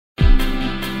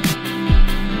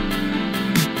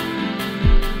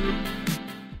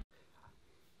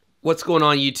What's going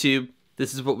on, YouTube?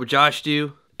 This is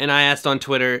wwjoshdew, and I asked on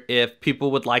Twitter if people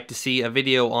would like to see a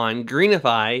video on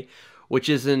Greenify, which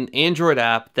is an Android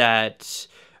app that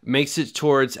makes it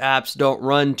towards apps don't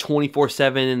run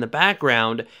 24/7 in the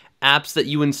background, apps that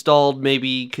you installed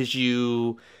maybe because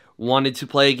you wanted to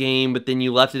play a game, but then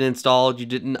you left it installed, you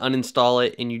didn't uninstall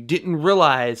it, and you didn't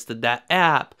realize that that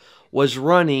app was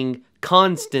running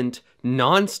constant,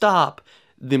 non-stop,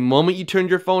 the moment you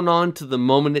turned your phone on to the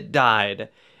moment it died.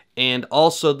 And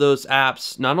also those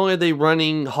apps, not only are they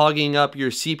running, hogging up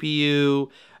your CPU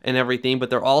and everything, but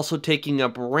they're also taking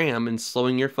up RAM and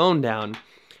slowing your phone down.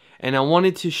 And I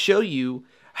wanted to show you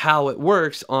how it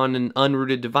works on an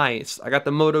unrooted device. I got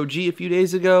the Moto G a few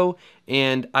days ago,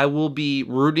 and I will be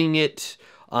rooting it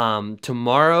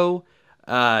tomorrow.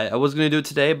 I was going to do it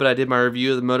today, but I did my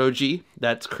review of the Moto G.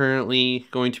 That's currently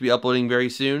going to be uploading very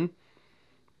soon.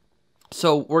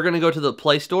 So we're going to go to the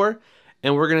Play Store,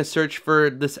 and we're going to search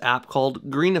for this app called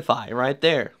Greenify right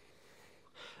there.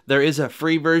 There is a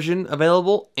free version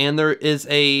available, and there is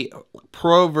a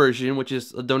pro version, which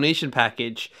is a donation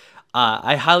package.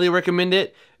 I highly recommend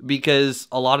it because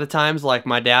a lot of times, like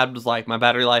my dad was like, my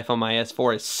battery life on my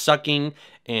S4 is sucking,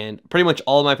 and pretty much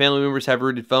all of my family members have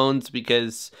rooted phones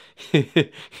because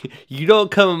you don't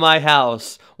come in my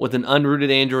house with an unrooted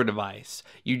Android device.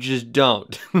 You just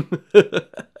don't.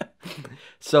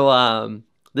 So,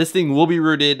 this thing will be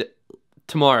rooted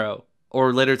tomorrow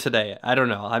or later today. I don't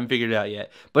know. I haven't figured it out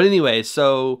yet. But anyway,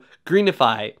 so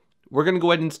Greenify, we're going to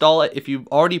go ahead and install it. If you've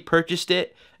already purchased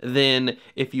it, then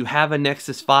if you have a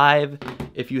Nexus 5,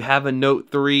 if you have a Note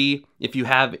 3, if you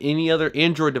have any other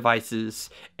Android devices,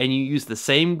 and you use the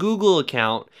same Google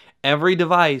account, every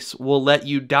device will let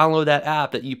you download that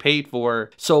app that you paid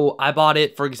for. So I bought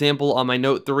it, for example, on my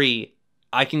Note 3.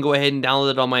 I can go ahead and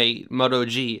download it on my Moto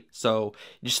G. So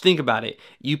just think about it.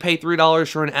 You pay $3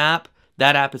 for an app.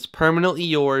 That app is permanently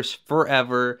yours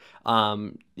forever.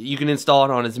 You can install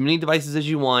it on as many devices as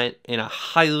you want, and I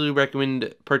highly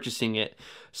recommend purchasing it.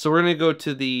 So we're going to go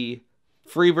to the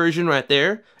free version right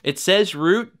there. It says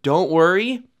root. Don't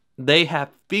worry. They have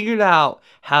figured out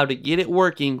how to get it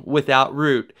working without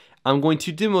root. I'm going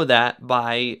to demo that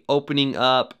by opening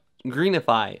up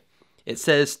Greenify. It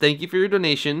says, thank you for your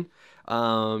donation.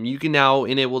 You can now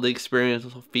enable the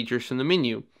experiential features from the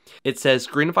menu. It says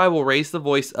Greenify will raise the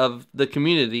voice of the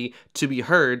community to be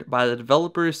heard by the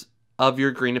developers of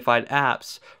your Greenified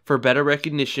apps for better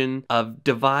recognition of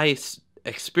device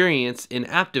experience in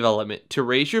app development. To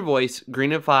raise your voice,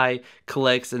 Greenify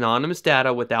collects anonymous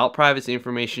data without privacy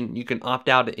information. You can opt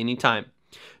out at any time.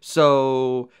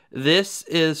 So this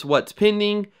is what's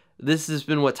pending. This has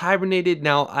been what's hibernated.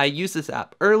 Now, I used this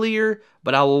app earlier,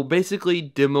 but I will basically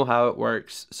demo how it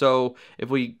works. So if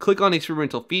we click on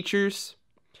experimental features,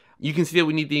 you can see that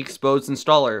we need the Xposed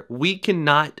Installer. We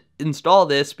cannot install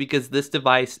this because this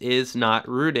device is not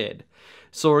rooted.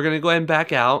 So we're going to go ahead and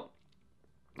back out.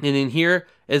 And in here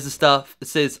is the stuff that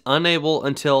says unable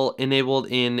until enabled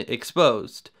in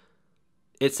Xposed.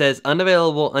 It says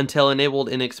unavailable until enabled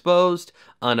in Xposed,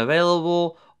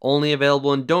 unavailable, only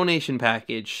available in donation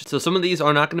package. So some of these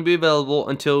are not going to be available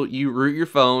until you root your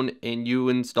phone and you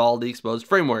install the Xposed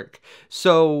framework.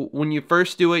 So when you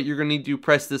first do it, you're going to need to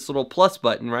press this little plus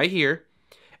button right here.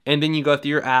 And then you go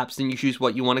through your apps and you choose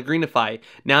what you want to Greenify.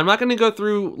 Now, I'm not going to go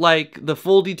through like the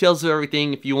full details of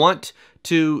everything. If you want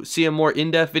to see a more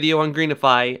in-depth video on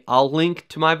Greenify, I'll link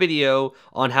to my video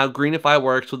on how Greenify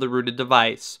works with a rooted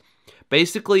device.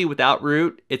 Basically, without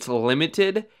root, it's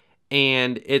limited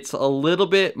and it's a little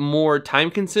bit more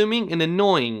time consuming and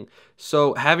annoying.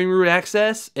 So having root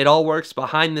access, it all works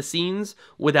behind the scenes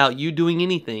without you doing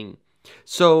anything.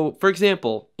 So for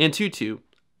example, in Tutu,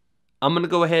 I'm going to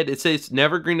go ahead, it says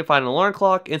never Greenify an alarm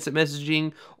clock, instant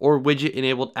messaging, or widget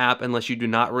enabled app unless you do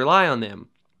not rely on them.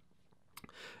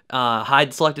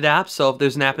 Hide selected apps, so if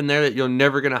there's an app in there that you're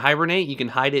never going to hibernate, you can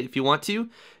hide it if you want to.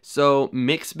 So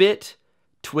Mixbit,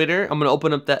 Twitter, I'm going to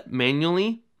open up that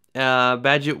manually. I'll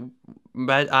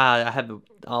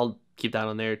keep that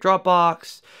on there.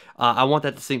 Dropbox, I want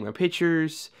that to sync my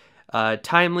pictures.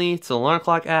 Timely, it's an alarm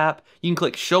clock app. You can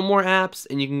click show more apps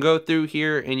and you can go through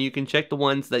here and you can check the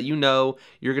ones that you know.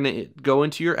 You're going to go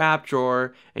into your app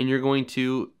drawer and you're going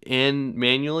to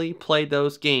manually play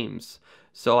those games.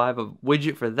 So I have a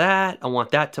widget for that. I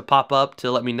want that to pop up to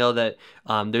let me know that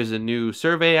there's a new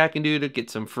survey I can do to get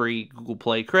some free Google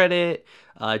Play credit.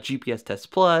 GPS Test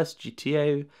Plus,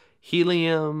 GTA,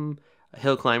 Helium,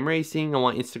 Hill Climb Racing. I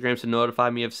want Instagram to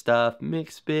notify me of stuff.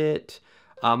 Mixbit.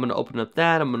 I'm going to open up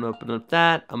that. I'm going to open up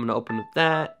that. I'm going to open up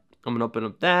that. I'm going to open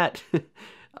up that.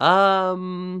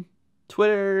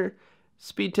 Twitter,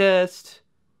 speed test,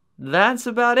 that's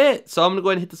about it. So I'm going to go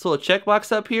ahead and hit this little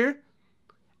checkbox up here.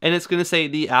 And it's going to say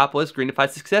the app was greenified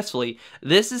successfully.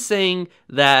 This is saying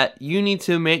that you need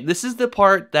to make, this is the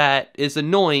part that is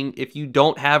annoying if you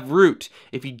don't have root.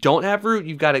 If you don't have root,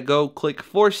 you've got to go click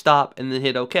force stop and then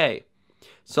hit OK.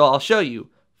 So I'll show you.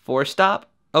 Force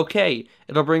stop, OK.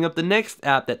 It'll bring up the next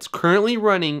app that's currently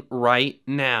running right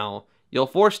now. You'll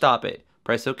force stop it.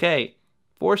 Press OK.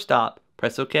 Force stop.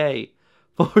 Press OK.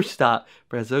 Force stop.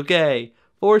 Press OK.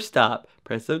 Force stop.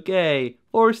 Press OK.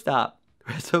 Force stop.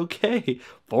 Press OK.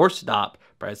 Force stop.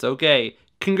 Press OK.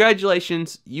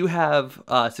 Congratulations, you have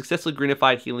successfully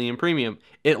greenified Helium Premium.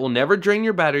 It will never drain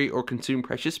your battery or consume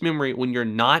precious memory when you're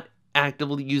not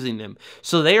actively using them.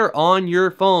 So they are on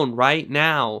your phone right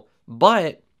now,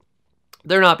 but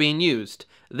they're not being used.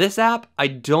 This app, I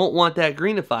don't want that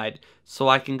greenified, so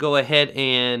I can go ahead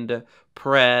and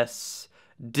press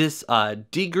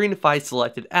de-greenify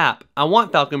selected app. I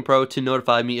want Falcon Pro to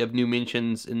notify me of new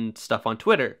mentions and stuff on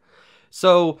Twitter.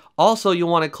 So also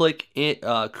you'll want to click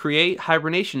create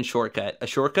hibernation shortcut. A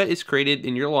shortcut is created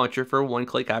in your launcher for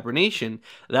one-click hibernation.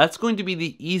 That's going to be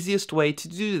the easiest way to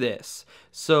do this.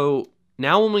 So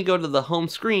now when we go to the home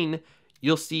screen,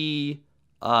 you'll see,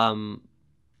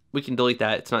 we can delete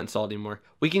that. It's not installed anymore.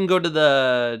 We can go to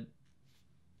the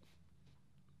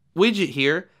widget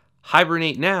here,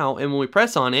 Hibernate Now, and when we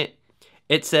press on it,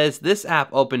 it says this app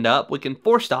opened up. We can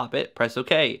force stop it, press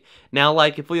OK. Now,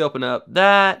 like if we open up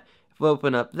that, if we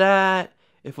open up that,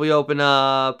 if we open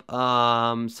up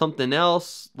something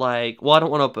else, like, well, I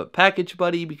don't want to open up Package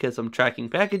Buddy because I'm tracking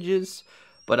packages,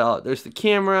 but there's the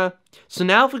camera. So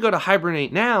now if we go to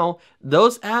Hibernate Now,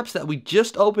 those apps that we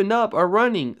just opened up are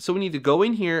running. So we need to go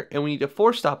in here and we need to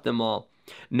force stop them all.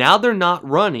 Now they're not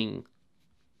running.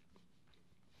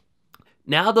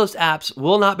 Now those apps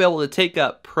will not be able to take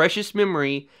up precious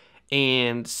memory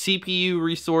and CPU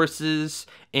resources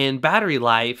and battery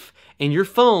life, and your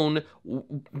phone,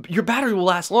 your battery will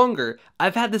last longer.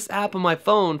 I've had this app on my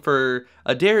phone for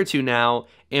a day or two now,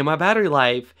 and my battery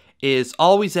life is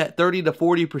always at 30 to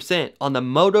 40% on the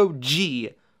Moto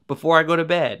G before I go to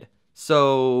bed.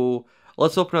 So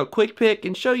let's open up Quick Pick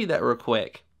and show you that real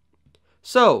quick.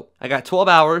 So I got 12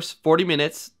 hours, 40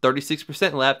 minutes,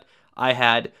 36% left. I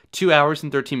had 2 hours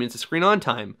and 13 minutes of screen on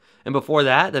time. And before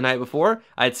that, the night before,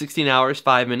 I had 16 hours,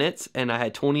 5 minutes, and I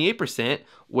had 28%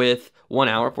 with 1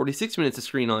 hour, 46 minutes of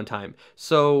screen on time.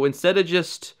 So instead of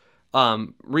just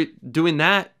doing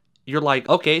that, you're like,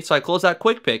 okay, so I close out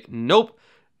Quick Pick. Nope.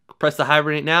 Press the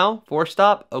Hibernate Now, force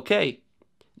stop, okay.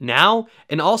 Now,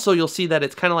 and also you'll see that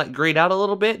it's kind of like grayed out a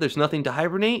little bit. There's nothing to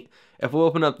hibernate. If we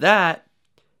open up that,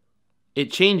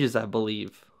 it changes, I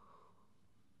believe.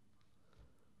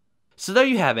 So there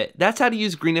you have it. That's how to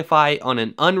use Greenify on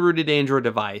an unrooted Android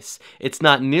device. It's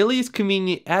not nearly as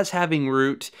convenient as having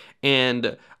root,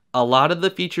 and a lot of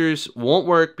the features won't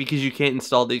work because you can't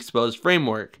install the Xposed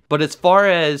framework. But as far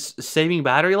as saving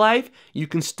battery life, you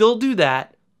can still do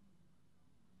that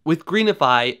with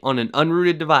Greenify on an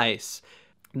unrooted device.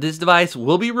 This device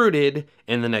will be rooted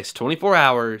in the next 24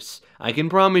 hours. I can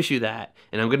promise you that.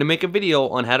 And I'm going to make a video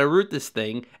on how to root this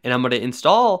thing. And I'm going to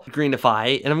install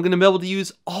Greenify. And I'm going to be able to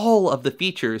use all of the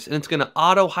features. And it's going to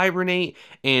auto hibernate.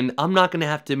 And I'm not going to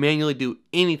have to manually do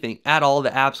anything at all.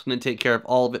 The app's going to take care of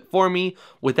all of it for me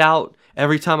without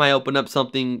every time I open up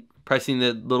something, pressing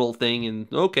the little thing. And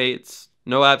okay, it's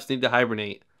no apps need to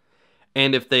hibernate.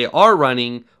 And if they are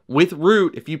running with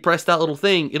root, if you press that little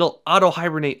thing, it'll auto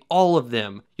hibernate all of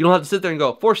them. You don't have to sit there and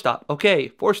go, force stop, okay,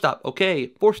 force stop, okay,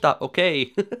 force stop,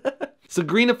 okay. So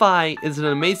Greenify is an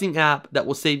amazing app that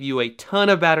will save you a ton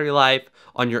of battery life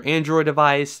on your Android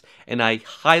device, and I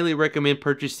highly recommend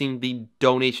purchasing the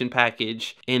donation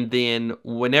package. And then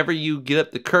whenever you get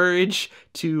up the courage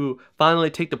to finally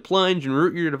take the plunge and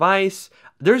root your device,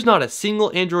 there's not a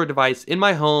single Android device in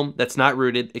my home that's not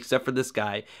rooted except for this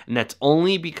guy. And that's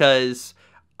only because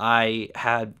I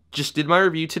had just did my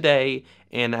review today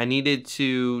and I needed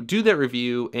to do that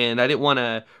review and I didn't want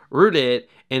to root it.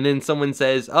 And then someone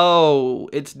says, oh,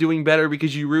 it's doing better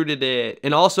because you rooted it.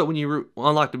 And also when you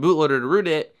unlock the bootloader to root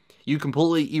it, you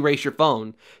completely erase your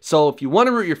phone. So if you want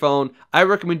to root your phone, I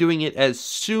recommend doing it as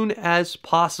soon as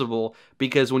possible,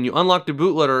 because when you unlock the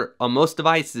bootloader on most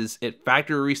devices, it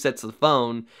factory resets the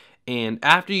phone. And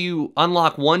after you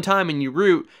unlock one time and you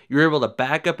root, you're able to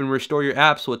back up and restore your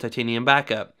apps with Titanium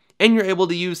Backup. And you're able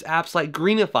to use apps like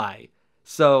Greenify.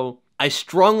 So I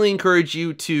strongly encourage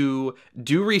you to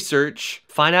do research,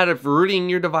 find out if rooting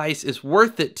your device is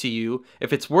worth it to you,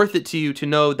 if it's worth it to you to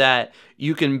know that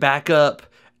you can back up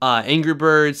Angry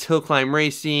Birds, Hill Climb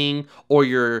Racing, or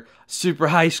your super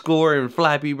high score in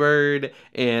Flappy Bird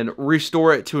and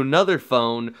restore it to another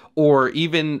phone or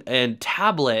even a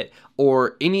tablet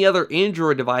or any other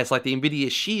Android device like the NVIDIA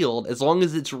Shield. As long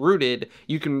as it's rooted,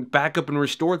 you can back up and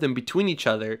restore them between each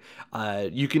other.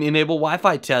 You can enable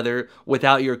Wi-Fi tether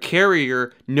without your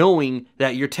carrier knowing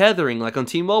that you're tethering. Like on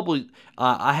T-Mobile,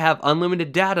 I have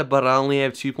unlimited data, but I only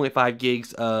have 2.5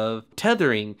 gigs of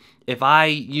tethering. If I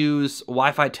use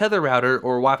Wi-Fi tether router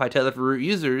or Wi-Fi tether for root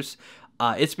users,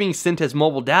 it's being sent as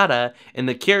mobile data, and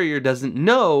the carrier doesn't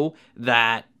know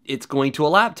that it's going to a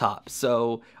laptop.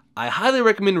 So I highly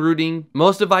recommend rooting.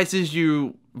 Most devices,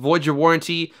 you void your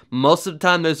warranty. Most of the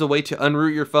time, there's a way to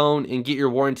unroot your phone and get your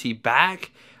warranty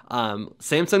back.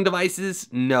 Samsung devices,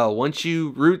 no. Once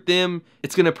you root them,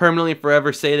 it's going to permanently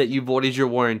forever say that you voided your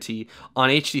warranty. On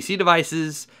HTC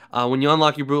devices, when you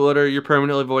unlock your bootloader, you're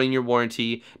permanently voiding your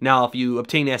warranty. Now, if you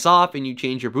obtain S off and you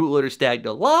change your bootloader tag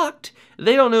to locked,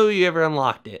 they don't know you ever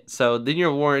unlocked it. So then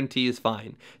your warranty is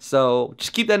fine. So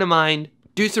just keep that in mind.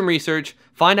 Do some research,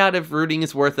 find out if rooting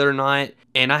is worth it or not,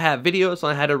 and I have videos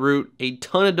on how to root a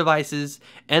ton of devices,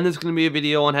 and there's going to be a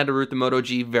video on how to root the Moto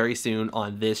G very soon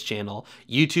on this channel,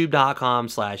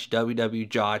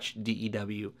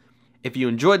 youtube.com/wwjoshdew. If you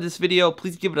enjoyed this video,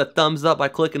 please give it a thumbs up by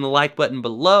clicking the like button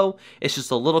below. It's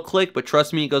just a little click, but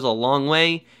trust me, it goes a long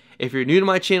way. If you're new to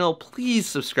my channel, please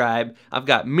subscribe. I've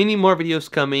got many more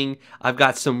videos coming. I've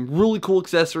got some really cool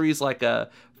accessories like a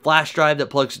flash drive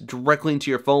that plugs directly into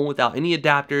your phone without any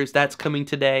adapters. That's coming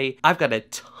today. I've got a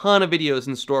ton of videos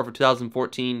in store for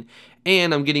 2014,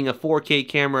 and I'm getting a 4K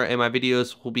camera, and my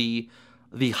videos will be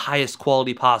the highest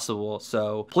quality possible.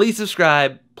 So please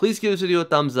subscribe. Please give this video a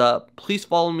thumbs up. Please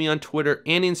follow me on Twitter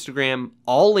and Instagram.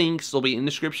 All links will be in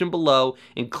the description below,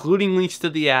 including links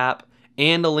to the app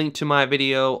and a link to my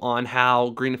video on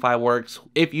how Greenify works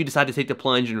if you decide to take the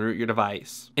plunge and root your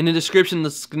device. In the description,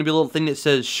 there's going to be a little thing that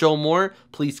says show more.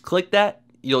 Please click that.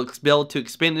 You'll be able to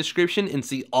expand the description and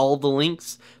see all the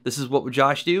links. This is What Would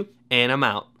Josh Do? And I'm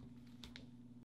out.